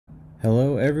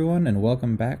Hello everyone and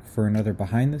welcome back for another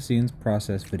behind the scenes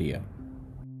process video.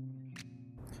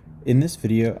 In this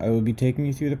video I will be taking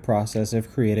you through the process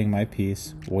of creating my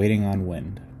piece, Waiting on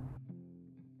Wind.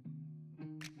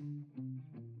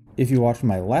 If you watched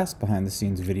my last behind the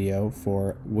scenes video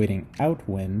for Waiting Out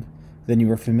Wind, then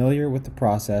you are familiar with the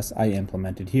process I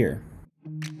implemented here.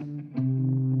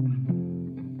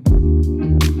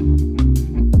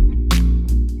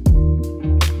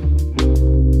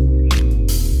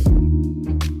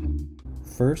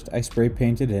 First, I spray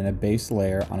painted in a base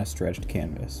layer on a stretched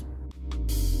canvas.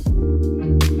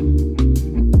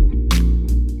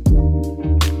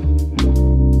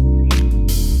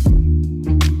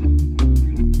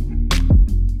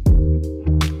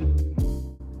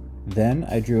 Then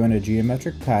I drew in a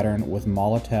geometric pattern with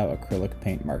Molotow acrylic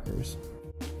paint markers.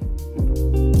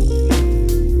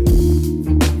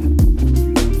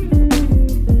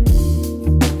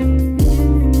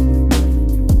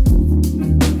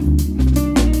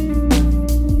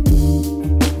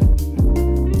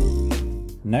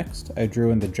 Next, I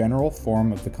drew in the general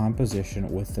form of the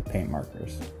composition with the paint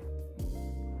markers.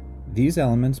 These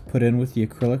elements put in with the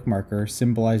acrylic marker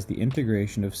symbolize the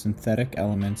integration of synthetic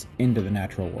elements into the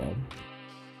natural world.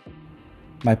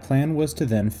 My plan was to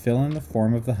then fill in the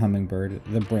form of the hummingbird,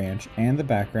 the branch, and the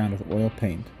background with oil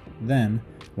paint. Then,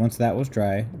 once that was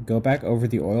dry, go back over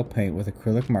the oil paint with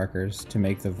acrylic markers to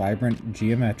make the vibrant,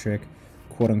 geometric,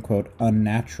 quote-unquote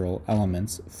unnatural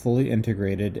elements fully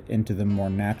integrated into the more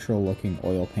natural looking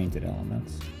oil painted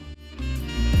elements.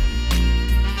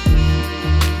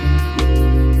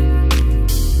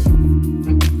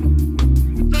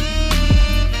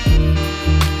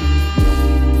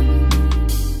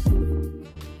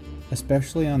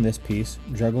 Especially on this piece,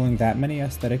 juggling that many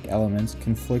aesthetic elements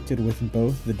conflicted with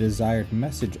both the desired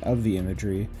message of the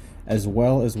imagery as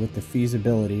well as with the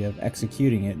feasibility of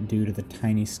executing it due to the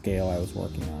tiny scale I was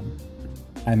working on.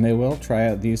 I may well try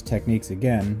out these techniques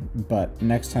again, but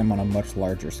next time on a much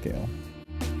larger scale.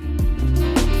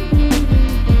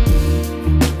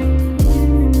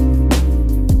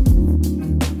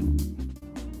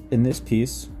 In this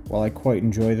piece, while I quite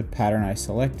enjoy the pattern I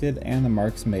selected and the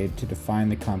marks made to define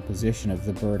the composition of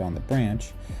the bird on the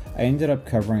branch, I ended up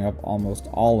covering up almost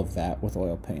all of that with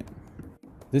oil paint.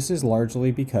 This is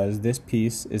largely because this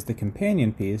piece is the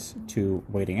companion piece to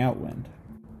Waiting Out Wind.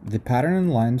 The pattern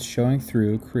and lines showing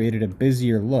through created a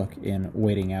busier look in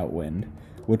Waiting Out Wind,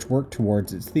 which worked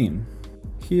towards its theme.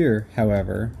 Here,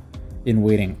 however, in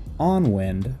Waiting on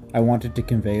Wind, I wanted to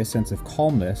convey a sense of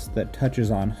calmness that touches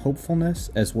on hopefulness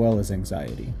as well as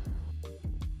anxiety.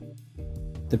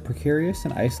 The precarious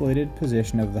and isolated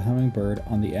position of the hummingbird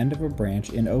on the end of a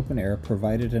branch in open air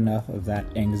provided enough of that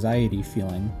anxiety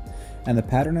feeling, and the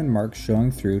pattern and marks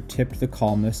showing through tipped the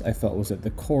calmness I felt was at the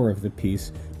core of the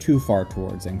piece too far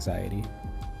towards anxiety.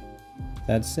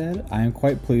 That said, I am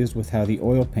quite pleased with how the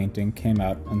oil painting came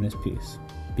out on this piece.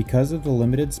 Because of the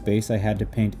limited space I had to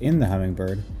paint in the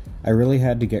hummingbird, I really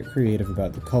had to get creative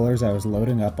about the colors I was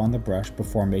loading up on the brush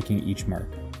before making each mark.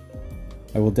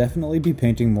 I will definitely be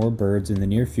painting more birds in the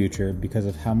near future because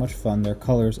of how much fun their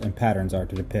colors and patterns are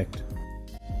to depict.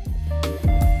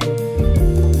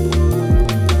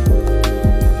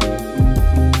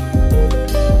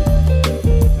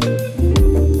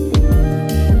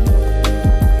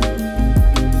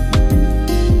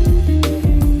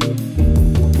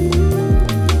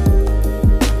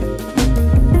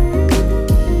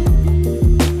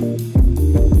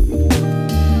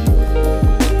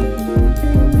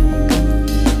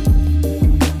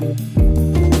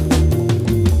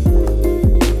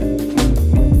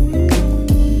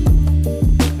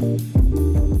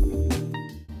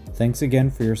 Thanks again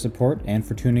for your support and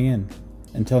for tuning in.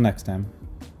 Until next time,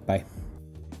 bye.